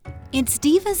It's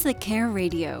Divas That Care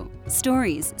Radio.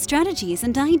 Stories, strategies,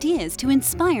 and ideas to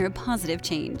inspire positive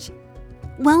change.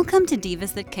 Welcome to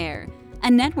Divas That Care,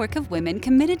 a network of women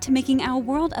committed to making our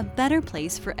world a better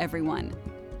place for everyone.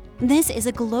 This is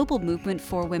a global movement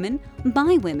for women,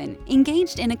 by women,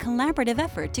 engaged in a collaborative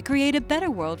effort to create a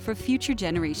better world for future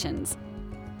generations.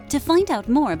 To find out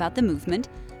more about the movement,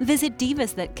 visit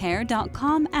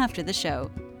divasthatcare.com after the show.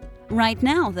 Right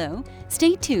now, though,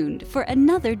 stay tuned for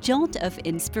another jolt of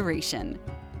inspiration.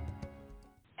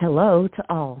 Hello to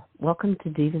all. Welcome to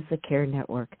Divas That Care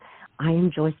Network. I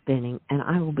am Joyce Benning, and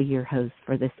I will be your host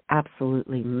for this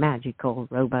absolutely magical,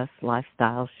 robust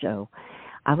lifestyle show.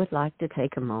 I would like to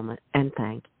take a moment and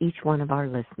thank each one of our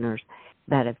listeners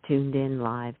that have tuned in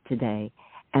live today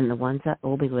and the ones that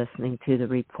will be listening to the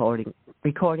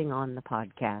recording on the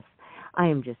podcast. I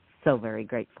am just so very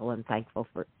grateful and thankful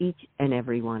for each and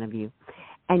every one of you.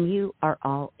 And you are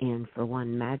all in for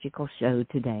one magical show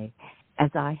today,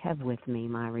 as I have with me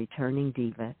my returning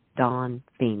diva, Dawn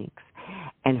Phoenix.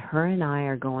 And her and I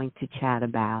are going to chat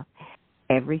about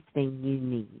everything you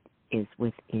need is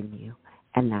within you.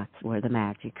 And that's where the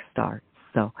magic starts.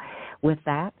 So with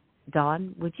that,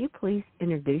 Dawn, would you please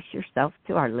introduce yourself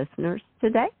to our listeners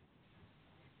today?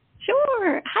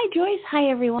 Sure. Hi, Joyce.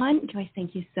 Hi, everyone. Joyce,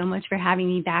 thank you so much for having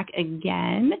me back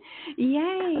again.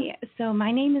 Yay. So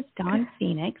my name is Dawn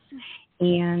Phoenix,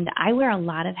 and I wear a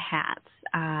lot of hats.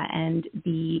 And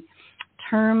the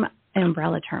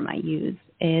umbrella term I use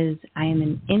is I am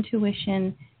an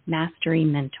intuition mastery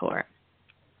mentor.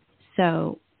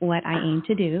 So what I aim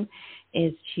to do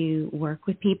is to work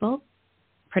with people,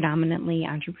 predominantly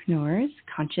entrepreneurs,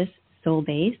 conscious,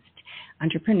 soul-based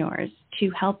entrepreneurs,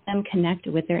 to help them connect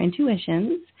with their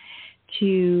intuitions,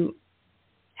 to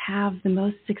have the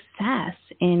most success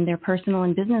in their personal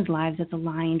and business lives that's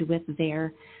aligned with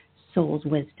their soul's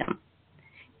wisdom.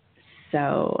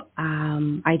 So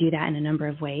I do that in a number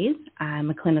of ways. I'm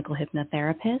a clinical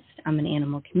hypnotherapist. I'm an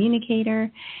animal communicator.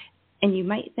 And you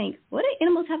might think, what do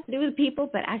animals have to do with people?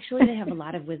 But actually, they have a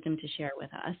lot of wisdom to share with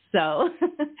us. So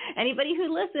anybody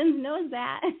who listens knows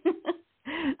that.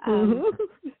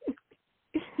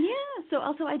 Yeah, so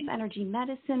also I do energy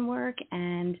medicine work,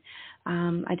 and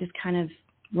I just kind of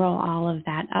roll all of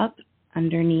that up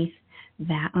underneath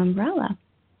that umbrella.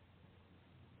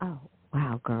 Oh,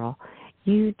 wow, girl.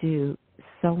 You do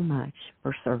so much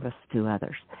for service to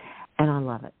others, and I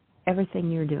love it.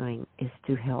 Everything you're doing is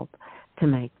to help to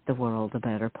make the world a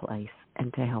better place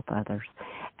and to help others,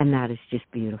 and that is just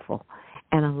beautiful.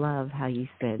 And I love how you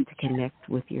said to connect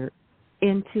with your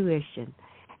intuition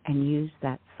and use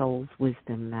that soul's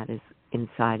wisdom that is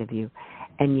inside of you.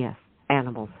 And yes,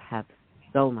 animals have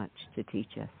so much to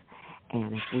teach us.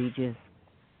 And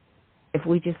if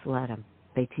we just let them,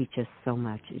 they teach us so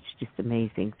much. It's just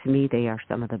amazing. To me, they are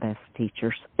some of the best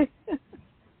teachers.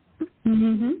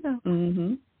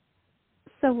 Mm-hmm.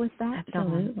 So with that,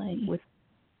 absolutely.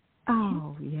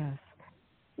 Yes.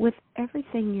 With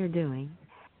everything you're doing,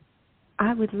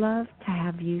 I would love to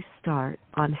have you start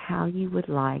on how you would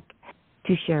like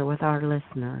to share with our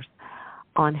listeners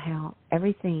on how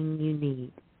everything you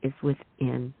need is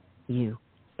within you.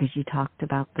 Because you talked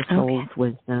about the soul's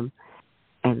wisdom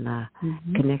and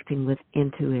connecting with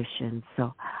intuition.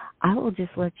 So I will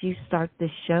just let you start this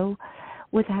show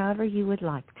with however you would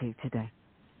like to today.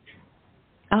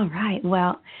 All right.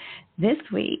 Well, this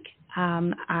week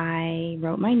I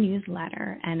wrote my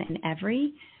newsletter, and in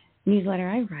every newsletter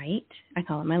I write, I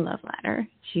call it my love letter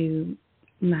to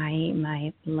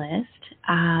my list,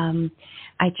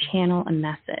 I channel a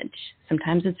message.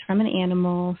 Sometimes it's from an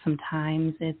animal,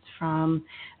 sometimes it's from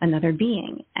another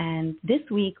being. And this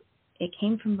week it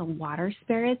came from the water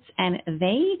spirits, and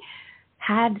they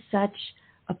had such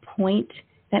a point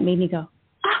that made me go,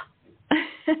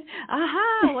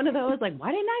 aha, one of those, like,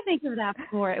 why didn't I think of that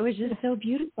before? It was just so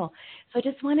beautiful. So I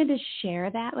just wanted to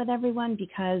share that with everyone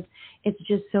because it's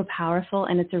just so powerful,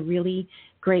 and it's a really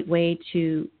great way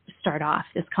to start off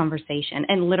this conversation.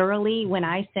 And literally, when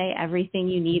I say everything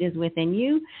you need is within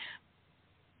you,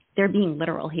 they're being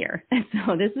literal here.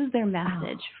 So this is their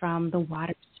message from the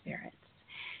water spirits.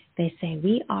 They say,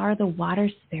 we are the water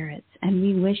spirits, and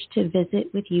we wish to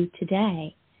visit with you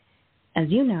today. As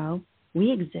you know,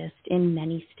 we exist in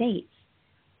many states,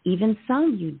 even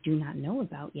some you do not know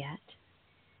about yet.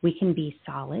 We can be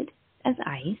solid as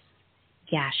ice,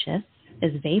 gaseous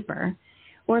as vapor,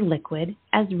 or liquid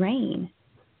as rain.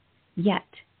 Yet,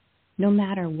 no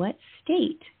matter what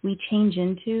state we change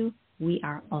into, we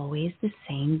are always the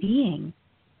same being.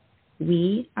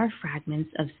 We are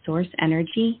fragments of source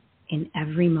energy in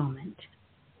every moment.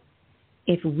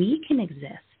 If we can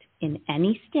exist in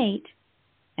any state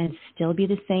and still be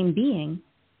the same being,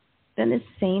 then the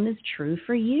same is true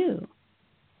for you.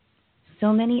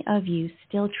 So many of you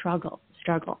still struggle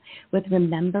with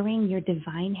remembering your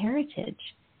divine heritage,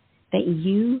 that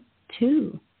you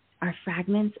too are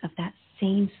fragments of that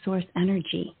same source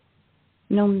energy.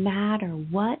 No matter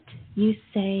what you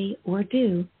say or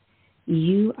do,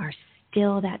 you are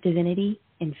still that divinity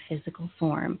in physical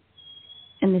form.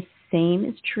 And the same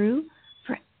is true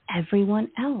for everyone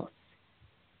else.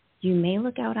 You may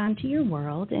look out onto your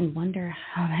world and wonder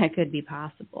how that could be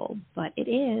possible, but it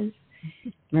is.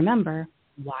 Remember,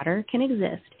 water can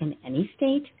exist in any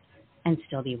state and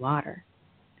still be water.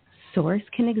 Source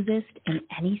can exist in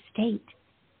any state,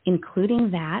 including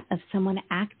that of someone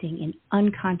acting in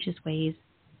unconscious ways,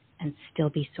 and still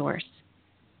be source.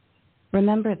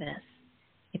 Remember this.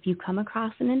 If you come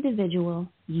across an individual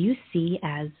you see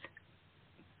as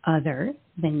other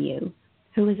than you,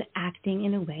 who is acting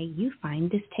in a way you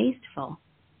find distasteful,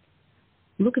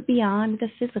 look beyond the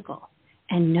physical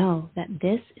and know that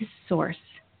this is source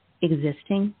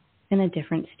existing in a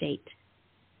different state.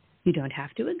 You don't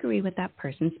have to agree with that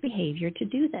person's behavior to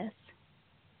do this.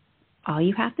 All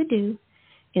you have to do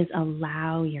is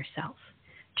allow yourself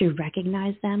to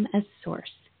recognize them as source,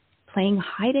 playing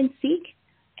hide and seek,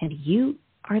 and you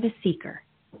are the seeker.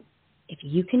 If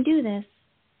you can do this,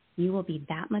 you will be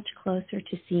that much closer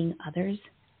to seeing others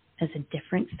as a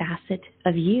different facet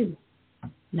of you,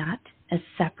 not as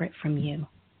separate from you.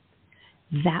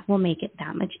 That will make it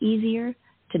that much easier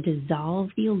to dissolve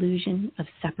the illusion of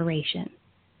separation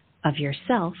of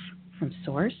yourself from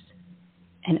source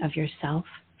and of yourself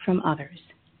from others.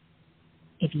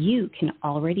 If you can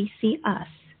already see us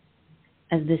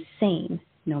as the same,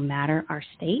 no matter our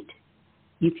state,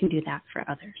 you can do that for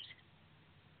others.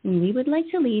 And we would like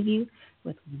to leave you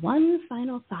with one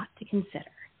final thought to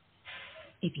consider.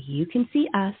 If you can see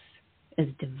us as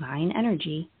divine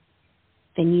energy,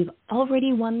 then you've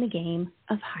already won the game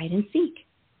of hide and seek,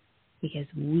 because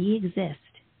we exist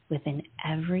within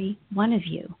every one of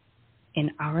you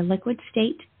in our liquid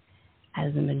state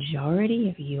as a majority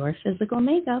of your physical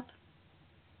makeup.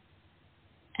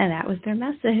 And that was their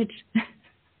message.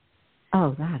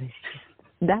 Oh,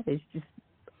 that is just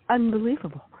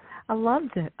unbelievable. I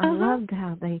loved it. I loved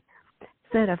how they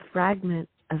said a fragment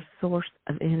of source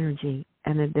of energy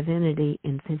and a divinity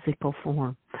in physical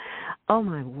form. Oh,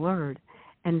 my word.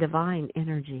 And divine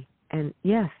energy. And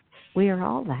yes, we are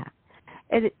all that.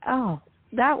 And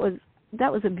that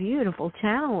was a beautiful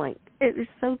channeling. It is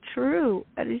so true.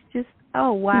 It is just,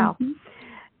 oh, wow.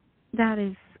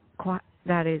 Mm-hmm.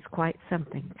 That is quite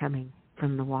something coming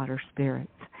from the water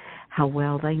spirits. How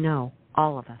well they know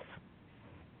all of us.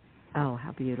 Oh,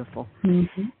 how beautiful.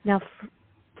 Mm-hmm. Now,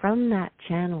 from that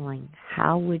channeling,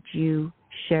 how would you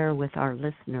share with our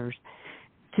listeners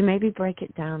to maybe break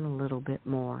it down a little bit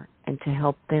more and to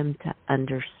help them to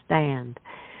understand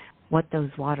what those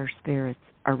water spirits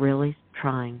are really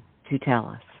trying to tell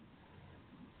us?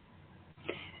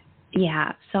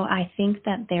 Yeah, so I think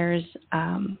that there's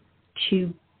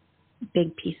two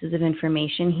big pieces of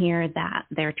information here that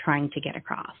they're trying to get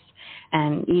across.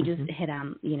 And you just hit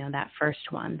on, that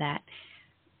first one, that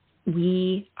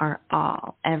we are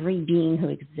all, every being who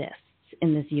exists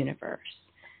in this universe,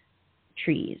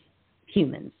 trees,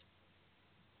 humans,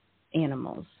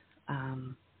 animals,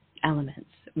 elements,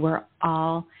 we're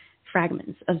all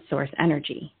fragments of source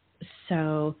energy.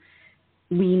 So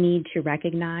we need to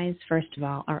recognize, first of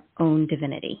all, our own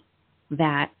divinity,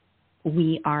 that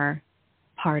we are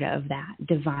part of that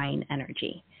divine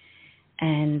energy.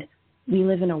 And we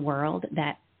live in a world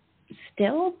that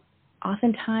still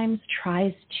oftentimes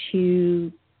tries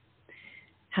to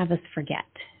have us forget.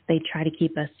 They try to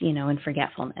keep us, in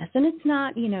forgetfulness. And it's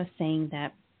not, saying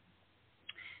that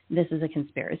this is a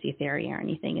conspiracy theory or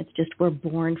anything. It's just we're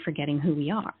born forgetting who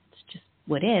we are. It's just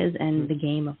what is, and the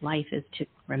game of life is to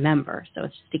remember. So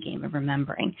it's just a game of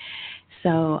remembering.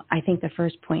 So I think the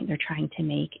first point they're trying to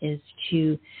make is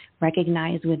to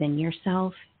recognize within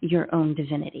yourself your own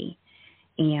divinity.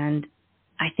 And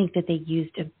I think that they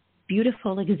used a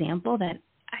beautiful example that,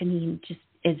 just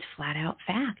is flat out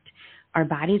fact. Our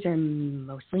bodies are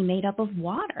mostly made up of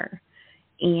water,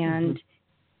 and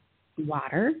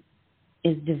water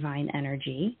is divine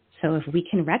energy. So if we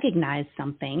can recognize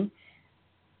something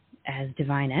as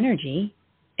divine energy,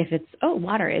 if it's,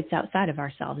 water, it's outside of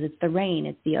ourselves. It's the rain,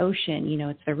 it's the ocean,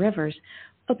 it's the rivers.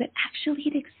 Oh, but actually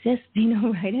it exists,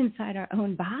 right inside our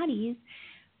own bodies,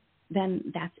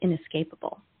 then that's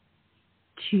inescapable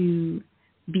to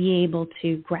be able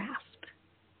to grasp,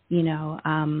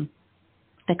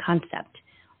 the concept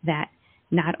that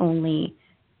not only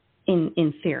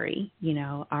in theory,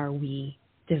 are we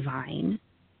divine,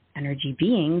 energy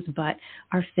beings, but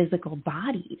our physical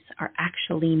bodies are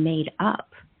actually made up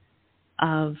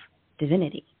of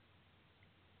divinity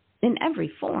in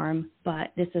every form,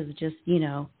 but this is just,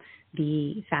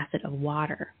 the facet of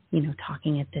water,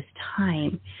 talking at this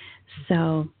time.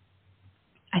 So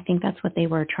I think that's what they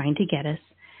were trying to get us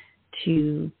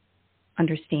to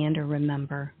understand or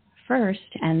remember first.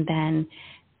 And then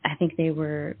I think they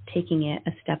were taking it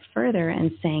a step further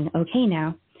and saying, okay,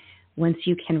 now, once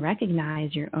you can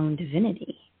recognize your own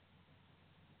divinity,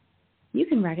 you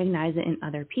can recognize it in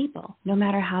other people, no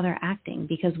matter how they're acting,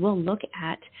 because we'll look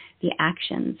at the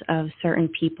actions of certain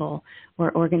people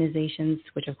or organizations,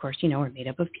 which of course, are made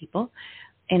up of people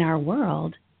in our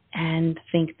world, and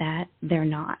think that they're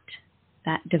not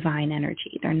that divine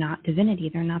energy. They're not divinity.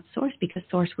 They're not source, because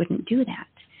source wouldn't do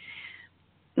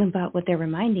that. But what they're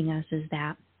reminding us is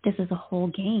that this is a whole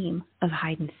game of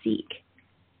hide and seek.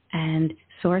 And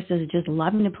source is just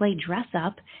loving to play dress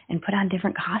up and put on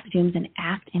different costumes and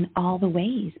act in all the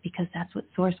ways, because that's what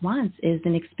source wants, is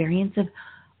an experience of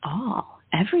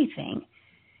everything.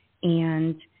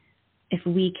 And if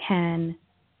we can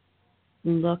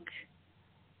look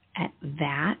at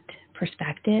that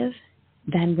perspective,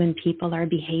 then when people are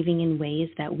behaving in ways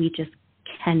that we just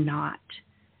cannot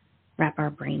wrap our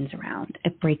brains around,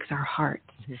 it breaks our hearts.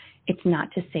 Mm-hmm. It's not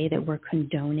to say that we're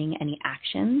condoning any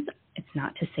actions. It's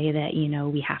not to say that,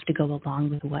 we have to go along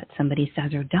with what somebody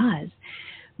says or does,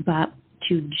 but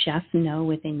to just know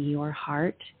within your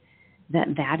heart that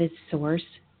that is source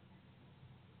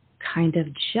kind of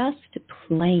just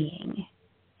playing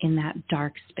in that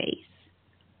dark space,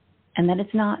 and that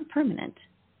it's not permanent.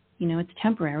 It's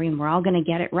temporary, and we're all going to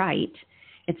get it right.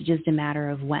 It's just a matter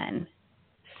of when.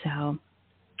 So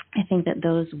I think that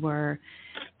those were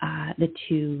the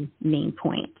two main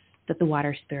points that the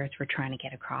water spirits were trying to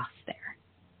get across there.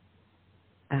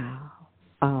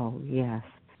 Oh, yes.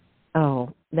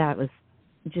 Oh, that was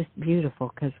just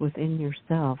beautiful, because within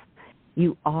yourself,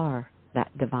 you are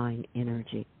that divine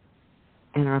energy.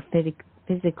 And our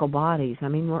physical bodies,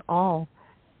 we're all,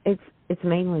 it's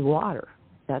mainly water.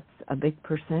 That's a big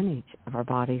percentage of our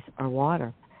bodies are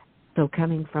water. So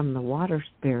coming from the water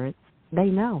spirits, they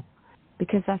know,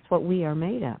 because that's what we are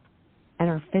made of. And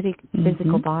our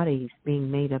physical bodies being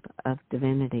made up of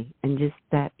divinity and just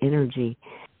that energy.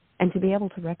 And to be able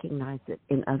to recognize it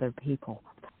in other people,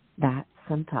 that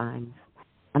sometimes,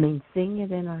 seeing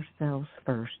it in ourselves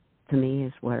first, to me,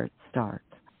 is where it starts.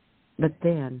 But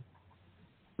then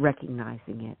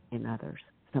recognizing it in others,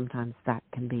 sometimes that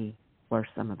can be where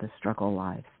some of the struggle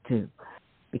lies too,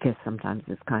 because sometimes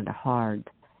it's kind of hard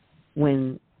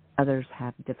when others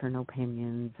have different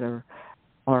opinions or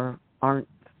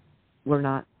we're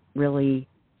not really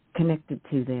connected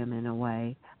to them in a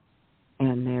way,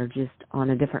 and they're just on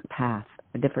a different path,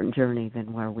 a different journey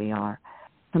than where we are.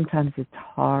 Sometimes it's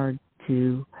hard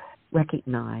to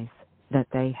recognize that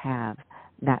they have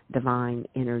that divine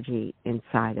energy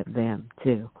inside of them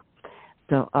too.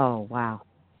 So, oh, wow.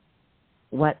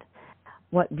 What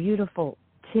beautiful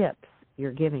tips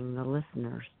you're giving the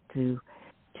listeners to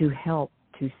help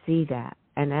to see that.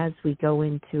 And as we go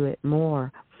into it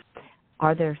more,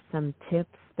 are there some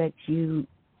tips that you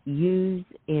use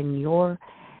in your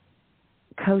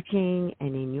coaching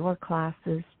and in your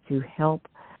classes to help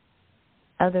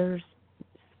others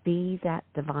see that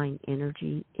divine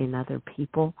energy in other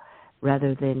people,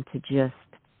 rather than to just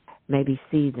maybe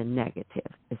see the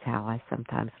negative, is how I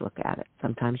sometimes look at it.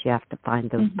 Sometimes you have to find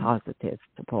those positives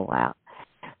to pull out.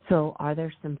 So are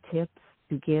there some tips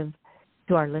to give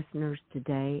to our listeners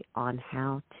today on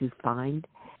how to find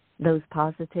those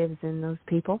positives in those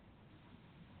people?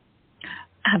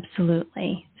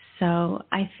 Absolutely. So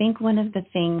I think one of the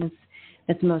things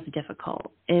that's most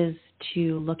difficult is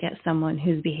to look at someone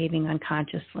who's behaving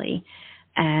unconsciously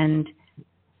and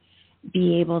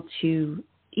be able to,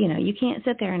 you can't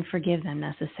sit there and forgive them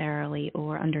necessarily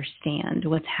or understand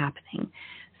what's happening.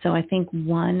 So I think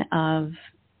one of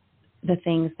the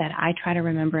things that I try to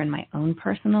remember in my own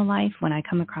personal life when I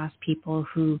come across people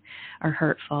who are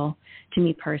hurtful to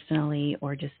me personally,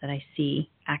 or just that I see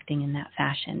acting in that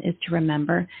fashion, is to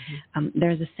remember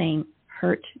there's a saying,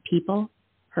 hurt people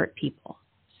hurt people.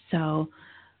 So,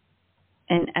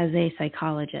 and as a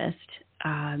psychologist,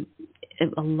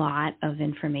 a lot of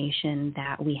information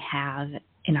that we have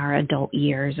in our adult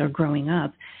years or growing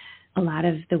up, a lot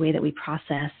of the way that we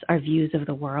process our views of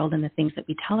the world and the things that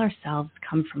we tell ourselves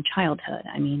come from childhood.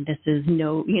 This is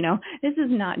this is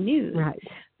not news. Right.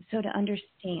 So to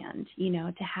understand,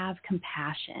 to have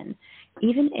compassion,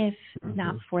 even if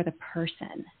not for the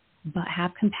person, but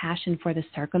have compassion for the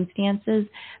circumstances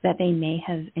that they may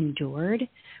have endured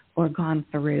or gone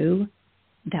through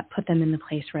that put them in the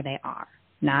place where they are.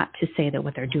 Not to say that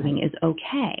what they're doing is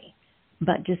okay,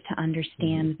 but just to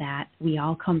understand that we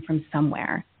all come from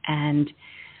somewhere. And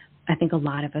I think a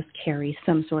lot of us carry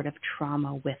some sort of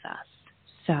trauma with us.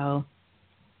 So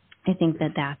I think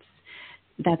that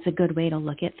that's a good way to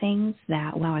look at things,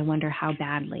 that, wow, I wonder how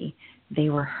badly they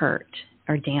were hurt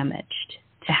or damaged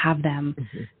to have them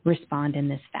respond in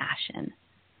this fashion.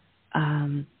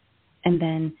 And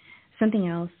then something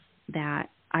else that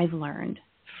I've learned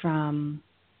from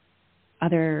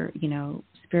other,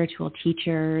 spiritual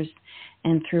teachers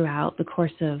and throughout the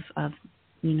course of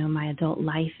my adult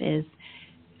life is,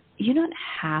 you don't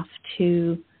have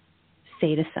to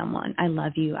say to someone, I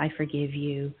love you, I forgive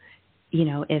you,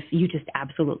 if you just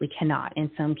absolutely cannot. In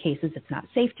some cases, it's not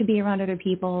safe to be around other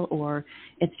people, or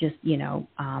it's just,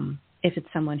 if it's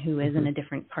someone who is in a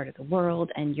different part of the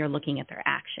world and you're looking at their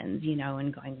actions,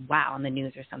 and going, wow, on the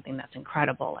news or something that's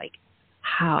incredible, like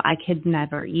how I could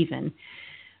never even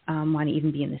want to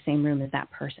even be in the same room as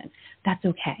that person. That's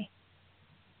okay,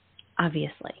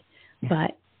 obviously. Yeah.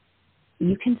 But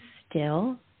you can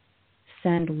still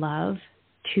send love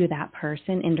to that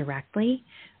person indirectly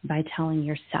by telling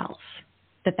yourself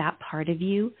that part of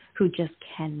you who just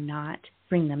cannot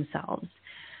bring themselves,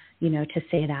 to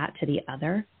say that to the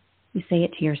other, you say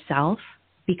it to yourself,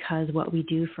 because what we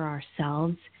do for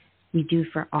ourselves, we do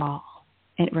for all.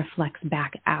 It reflects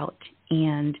back out.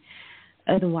 And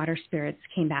the water spirits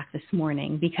came back this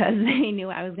morning because they knew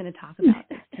I was going to talk about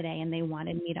this today, and they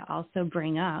wanted me to also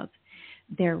bring up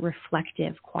their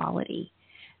reflective quality.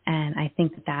 And I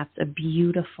think that's a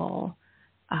beautiful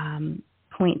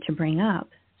point to bring up.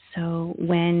 So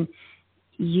when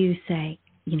you say,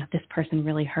 this person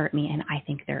really hurt me and I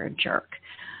think they're a jerk,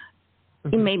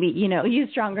 maybe, use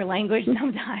stronger language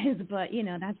sometimes, but,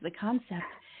 that's the concept.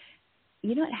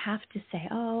 You don't have to say,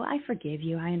 oh, I forgive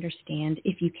you, I understand.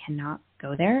 If you cannot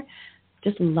go there,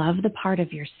 just love the part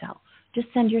of yourself. Just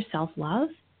send yourself love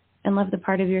and love the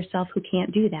part of yourself who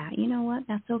can't do that. You know what?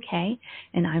 That's okay.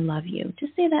 And I love you.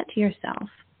 Just say that to yourself.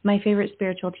 My favorite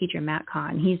spiritual teacher, Matt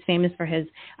Kahn, he's famous for his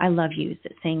I love yous,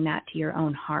 saying that to your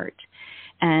own heart.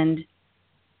 And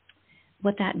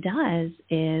what that does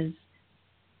is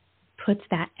puts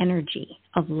that energy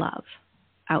of love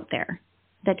out there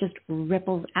that just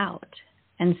ripples out.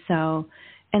 And so,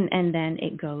 and then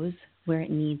it goes where it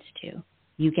needs to.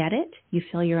 You get it, you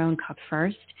fill your own cup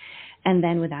first, and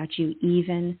then without you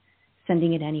even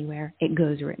sending it anywhere, it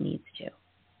goes where it needs to,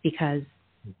 because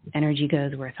energy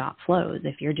goes where thought flows.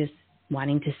 If you're just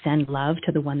wanting to send love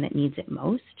to the one that needs it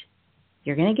most,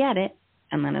 you're going to get it,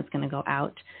 and then it's going to go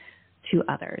out to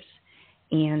others.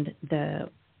 And the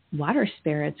water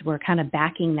spirits were kind of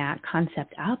backing that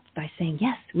concept up by saying,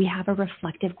 yes, we have a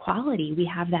reflective quality. We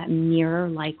have that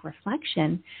mirror-like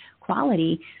reflection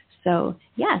quality. So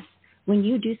yes, when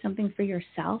you do something for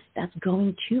yourself, that's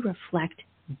going to reflect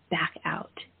back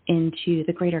out into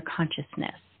the greater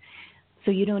consciousness.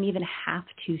 So you don't even have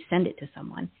to send it to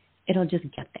someone. It'll just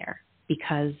get there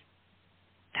because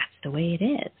that's the way it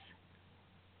is.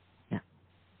 Yeah.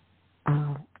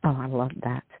 Oh, I love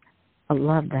that. I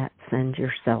love that. Send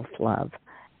yourself love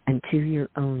and to your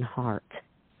own heart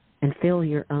and fill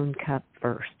your own cup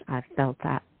first. I've felt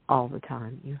that all the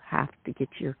time. You have to get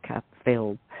your cup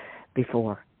filled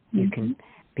before you can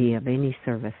be of any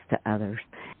service to others.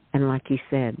 And like you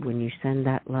said, when you send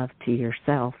that love to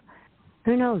yourself,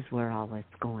 who knows where all it's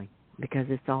going, because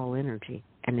it's all energy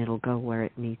and it'll go where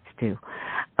it needs to.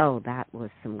 Oh, that was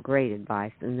some great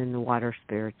advice. And then the water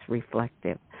spirit's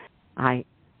reflective.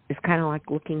 It's kind of like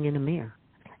looking in a mirror.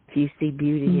 If you see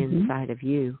beauty inside of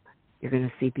you, you're going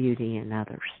to see beauty in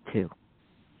others too.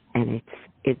 And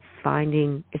it's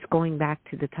going back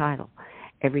to the title.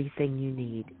 Everything you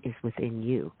need is within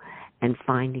you, and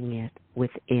finding it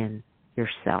within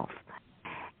yourself.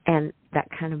 And that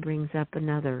kind of brings up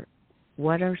another,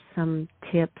 what are some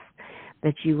tips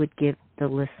that you would give the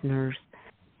listeners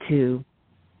to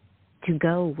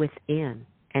go within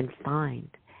and find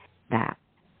that?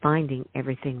 Finding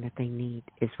everything that they need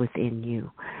is within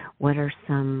you. What are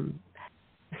some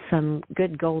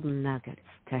good golden nuggets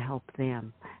to help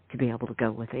them to be able to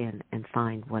go within and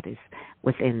find what is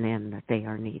within them that they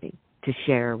are needing to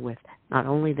share with not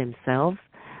only themselves,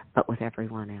 but with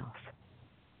everyone else?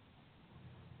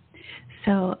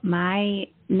 So my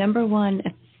number one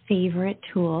favorite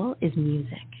tool is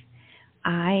music.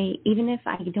 Even if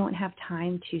I don't have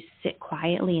time to sit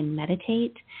quietly and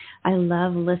meditate, I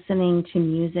love listening to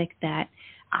music that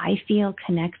I feel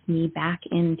connects me back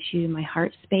into my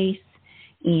heart space,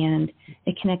 and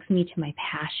it connects me to my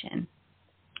passion,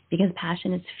 because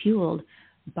passion is fueled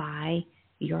by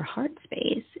your heart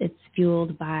space. It's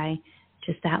fueled by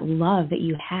just that love that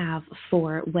you have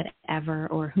for whatever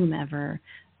or whomever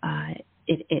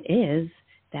it is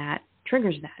that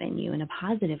triggers that in you in a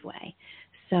positive way.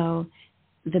 So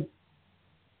the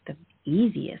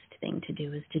easiest thing to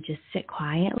do is to just sit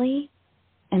quietly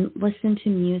and listen to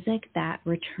music that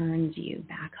returns you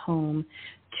back home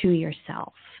to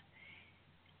yourself.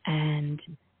 And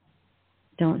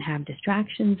don't have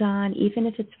distractions on, even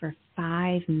if it's for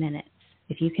 5 minutes.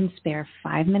 If you can spare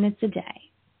 5 minutes a day,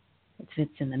 if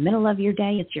it's in the middle of your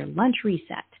day, it's your lunch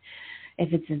reset.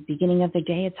 If it's the beginning of the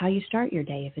day, it's how you start your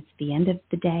day. If it's the end of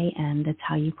the day and that's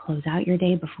how you close out your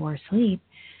day before sleep,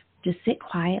 just sit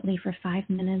quietly for 5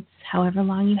 minutes, however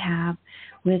long you have,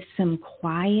 with some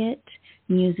quiet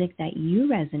music that you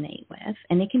resonate with.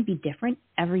 And it can be different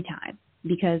every time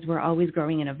because we're always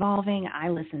growing and evolving. I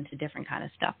listen to different kind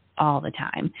of stuff all the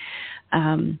time.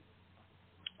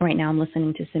 Right now I'm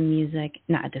listening to some music,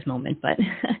 not at this moment, but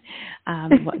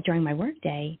during my work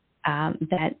day,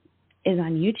 that is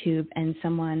on YouTube, and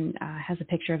someone has a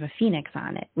picture of a phoenix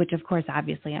on it, which of course,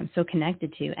 obviously I'm so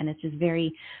connected to, and it's just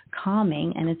very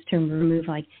calming, and it's to remove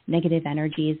like negative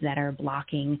energies that are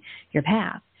blocking your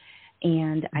path.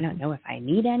 And I don't know if I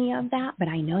need any of that, but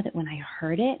I know that when I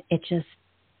heard it, it just,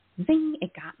 zing, it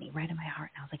got me right in my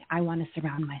heart. And I was like, I want to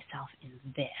surround myself in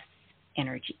this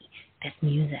energy, this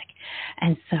music.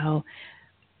 And so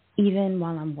even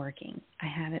while I'm working, I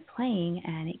have it playing,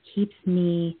 and it keeps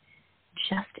me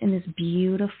just in this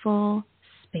beautiful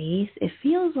space. It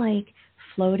feels like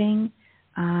floating,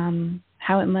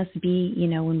 how it must be, you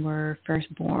know, when we're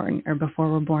first born or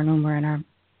before we're born, when we're in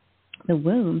the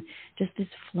womb, just this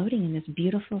floating in this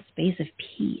beautiful space of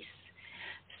peace.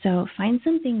 So find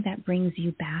something that brings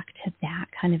you back to that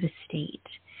kind of a state,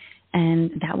 and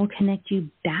that will connect you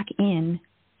back in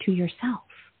to yourself.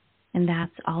 And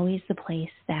that's always the place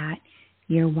that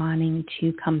you're wanting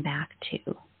to come back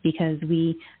to, because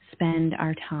we spend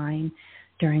our time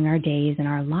during our days and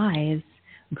our lives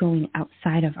going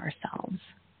outside of ourselves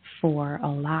for a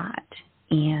lot.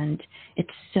 And it's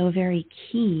so very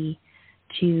key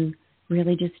to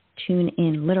really just tune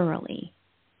in literally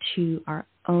to our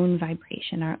own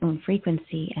vibration, our own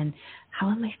frequency, and how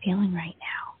am I feeling right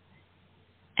now?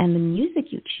 And the music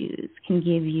you choose can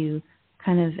give you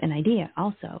kind of an idea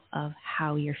also of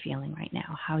how you're feeling right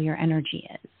now, how your energy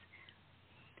is.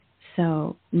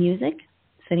 So music,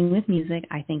 sitting with music,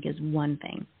 I think is one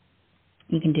thing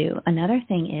you can do. Another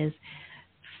thing is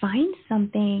find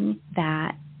something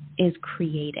that is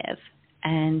creative.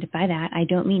 And by that, I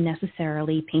don't mean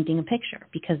necessarily painting a picture,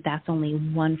 because that's only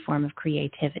one form of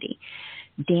creativity.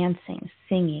 Dancing,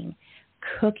 singing,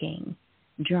 cooking,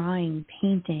 drawing,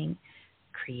 painting,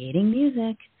 creating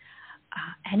music,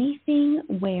 anything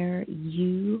where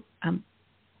you,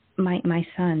 my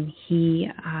son,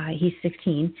 he's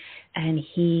 16, and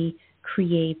he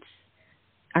creates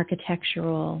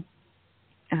architectural,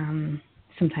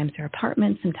 sometimes they're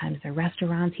apartments, sometimes they're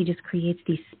restaurants. He just creates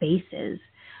these spaces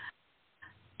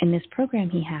in this program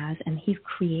he has, and he's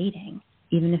creating.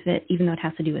 Even though it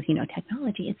has to do with,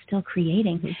 technology, it's still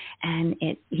creating. Mm-hmm.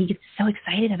 And he gets so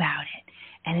excited about it.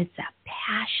 And it's that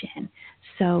passion.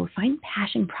 So find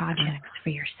passion projects for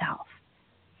yourself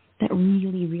that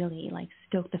really, really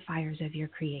stoke the fires of your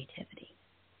creativity.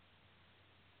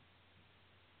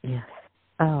 Yes.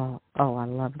 Oh, I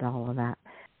loved all of that.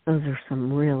 Those are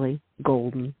some really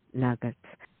golden nuggets.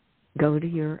 Go to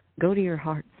your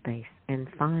heart space and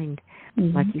find,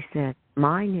 mm-hmm. like you said,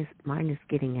 mine is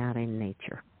getting out in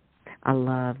nature. I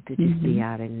love to just mm-hmm. be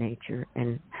out in nature,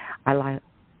 and I like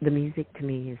the music. To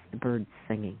me is the birds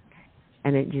singing,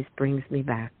 and it just brings me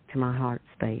back to my heart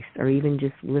space. Or even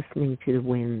just listening to the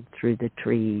wind through the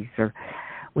trees, or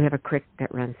we have a creek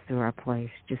that runs through our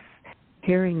place, just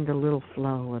hearing the little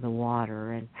flow of the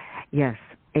water. And yes,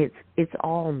 it's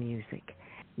all music.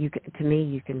 To me,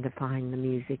 you can define the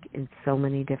music in so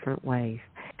many different ways,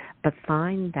 but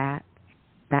find that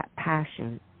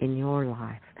passion in your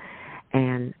life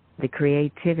and the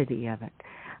creativity of it.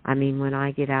 I mean, when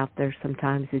I get out there,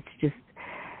 sometimes it's just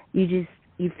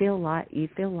you feel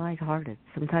lighthearted.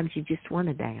 Sometimes you just want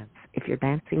to dance. If you're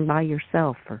dancing by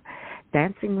yourself or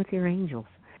dancing with your angels,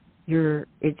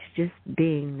 it's just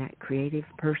being that creative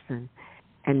person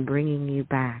and bringing you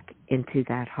back into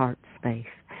that heart space.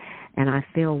 And I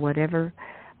feel whatever,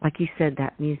 like you said,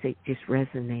 that music just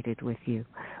resonated with you.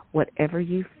 Whatever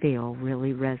you feel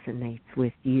really resonates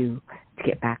with you to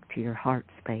get back to your heart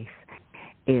space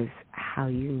is how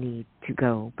you need to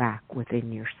go back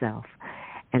within yourself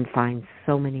and find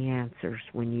so many answers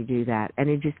when you do that.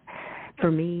 And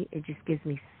for me, it just gives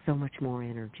me so much more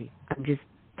energy. I'm just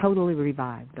totally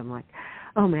revived. I'm like,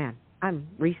 oh man, I'm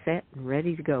reset and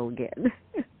ready to go again.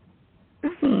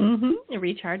 It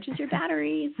recharges your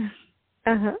batteries.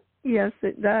 Yes,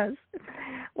 it does.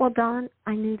 Well, Dawn,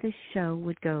 I knew this show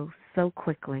would go so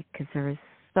quickly because there is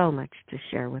so much to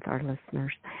share with our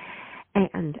listeners.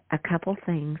 And a couple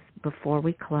things before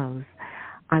we close.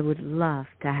 I would love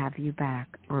to have you back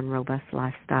on Robust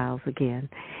Lifestyles again.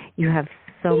 You have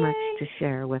so much to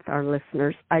share with our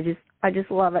listeners. I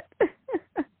just love it.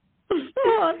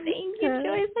 Oh, thank you,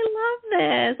 Joyce. I love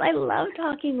this. I love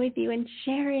talking with you and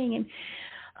sharing, and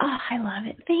I love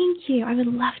it. Thank you. I would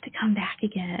love to come back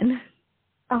again.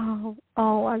 Oh,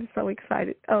 I'm so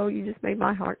excited. Oh, you just made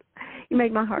my heart. You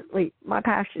made my heart leap. My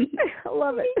passion. I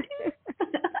love it.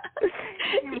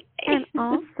 And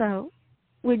also,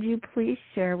 would you please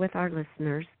share with our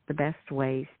listeners the best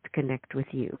ways to connect with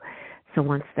you? So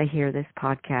once they hear this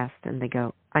podcast and they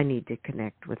go, I need to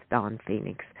connect with Dawn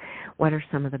Phoenix, what are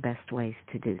some of the best ways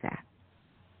to do that?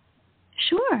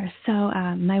 Sure. So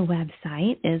my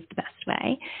website is the best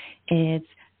way. It's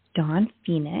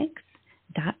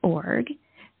dawnphoenix.org.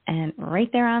 And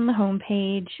right there on the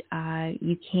homepage,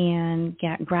 you can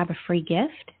grab a free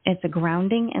gift. It's a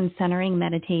grounding and centering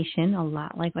meditation, a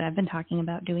lot like what I've been talking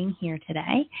about doing here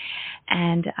today.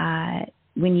 And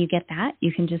when you get that,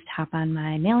 you can just hop on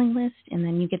my mailing list, and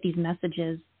then you get these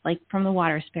messages like from the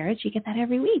water spirits. You get that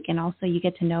every week. And also you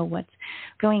get to know what's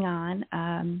going on,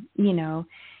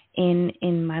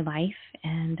 in my life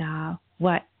and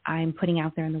what I'm putting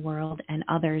out there in the world and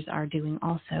others are doing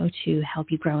also to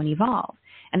help you grow and evolve.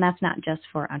 And that's not just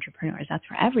for entrepreneurs, that's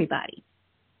for everybody.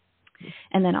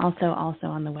 And then also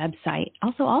on the website,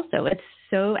 also, it's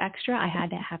so extra, I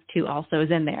had to have two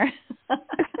alsos in there,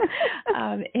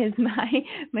 is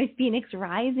my Phoenix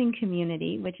Rising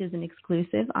community, which is an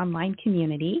exclusive online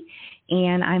community.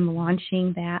 And I'm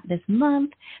launching that this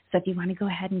month. So if you want to go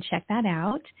ahead and check that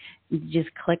out,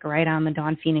 just click right on the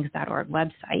dawnphoenix.org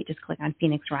website. Just click on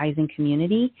Phoenix Rising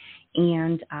Community,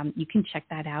 and you can check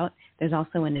that out. There's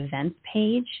also an events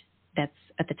page that's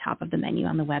at the top of the menu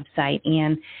on the website,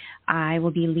 and I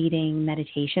will be leading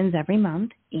meditations every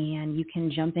month, and you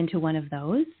can jump into one of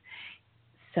those.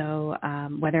 So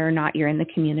whether or not you're in the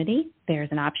community, there's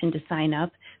an option to sign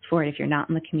up for it if you're not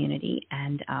in the community,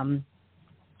 and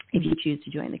if you choose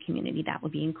to join the community, that will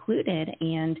be included.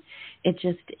 And it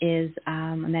just is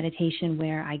a meditation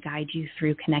where I guide you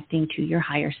through connecting to your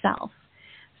higher self.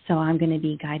 So I'm going to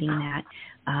be guiding that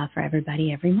for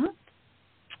everybody every month.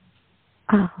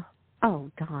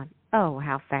 Oh, Dawn. Oh,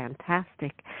 how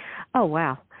fantastic. Oh,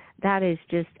 wow. That is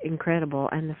just incredible.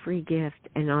 And the free gift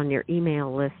and on your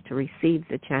email list to receive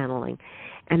the channeling.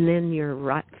 And then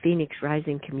your Phoenix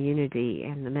Rising community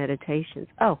and the meditations.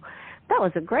 Oh, that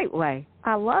was a great way.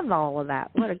 I love all of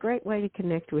that. What a great way to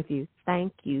connect with you.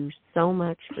 Thank you so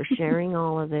much for sharing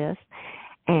all of this.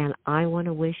 And I want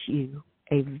to wish you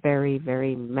a very,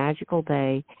 very magical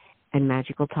day and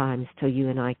magical times till you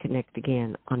and I connect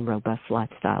again on Robust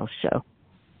Lifestyles Show.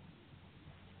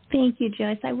 Thank you,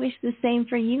 Joyce. I wish the same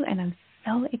for you, and I'm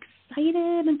so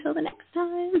excited until the next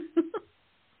time.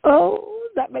 Oh,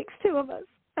 that makes two of us.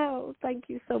 Oh, thank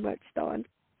you so much, Dawn.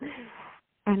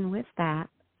 And with that,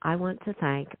 I want to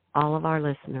thank all of our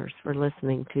listeners for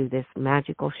listening to this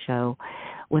magical show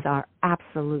with our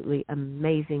absolutely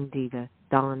amazing diva,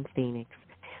 Dawn Phoenix.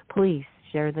 Please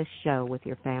share this show with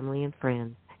your family and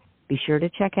friends. Be sure to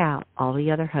check out all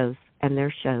the other hosts and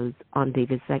their shows on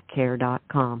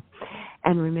divasthatcare.com.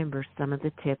 And remember some of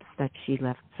the tips that she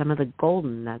left, some of the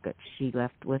golden nuggets she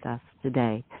left with us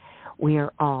today. We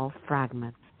are all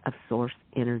fragments of source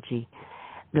energy,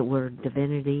 that we're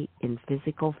divinity in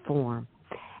physical form.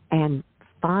 And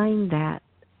find that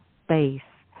space,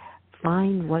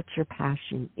 find what your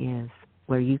passion is,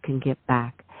 where you can get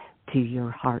back to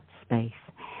your heart space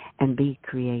and be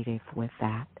creative with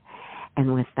that.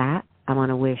 And with that, I want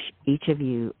to wish each of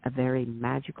you a very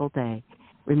magical day.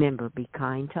 Remember, be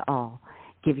kind to all.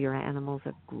 Give your animals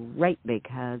a great big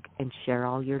hug and share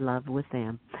all your love with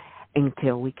them.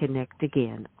 Until we connect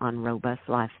again on Robust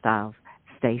Lifestyles,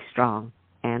 stay strong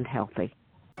and healthy.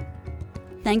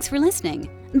 Thanks for listening.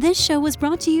 This show was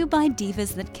brought to you by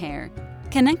Divas That Care.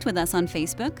 Connect with us on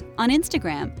Facebook, on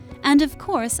Instagram, and of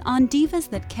course on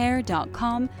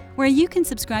divasthatcare.com, where you can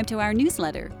subscribe to our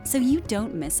newsletter so you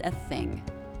don't miss a thing.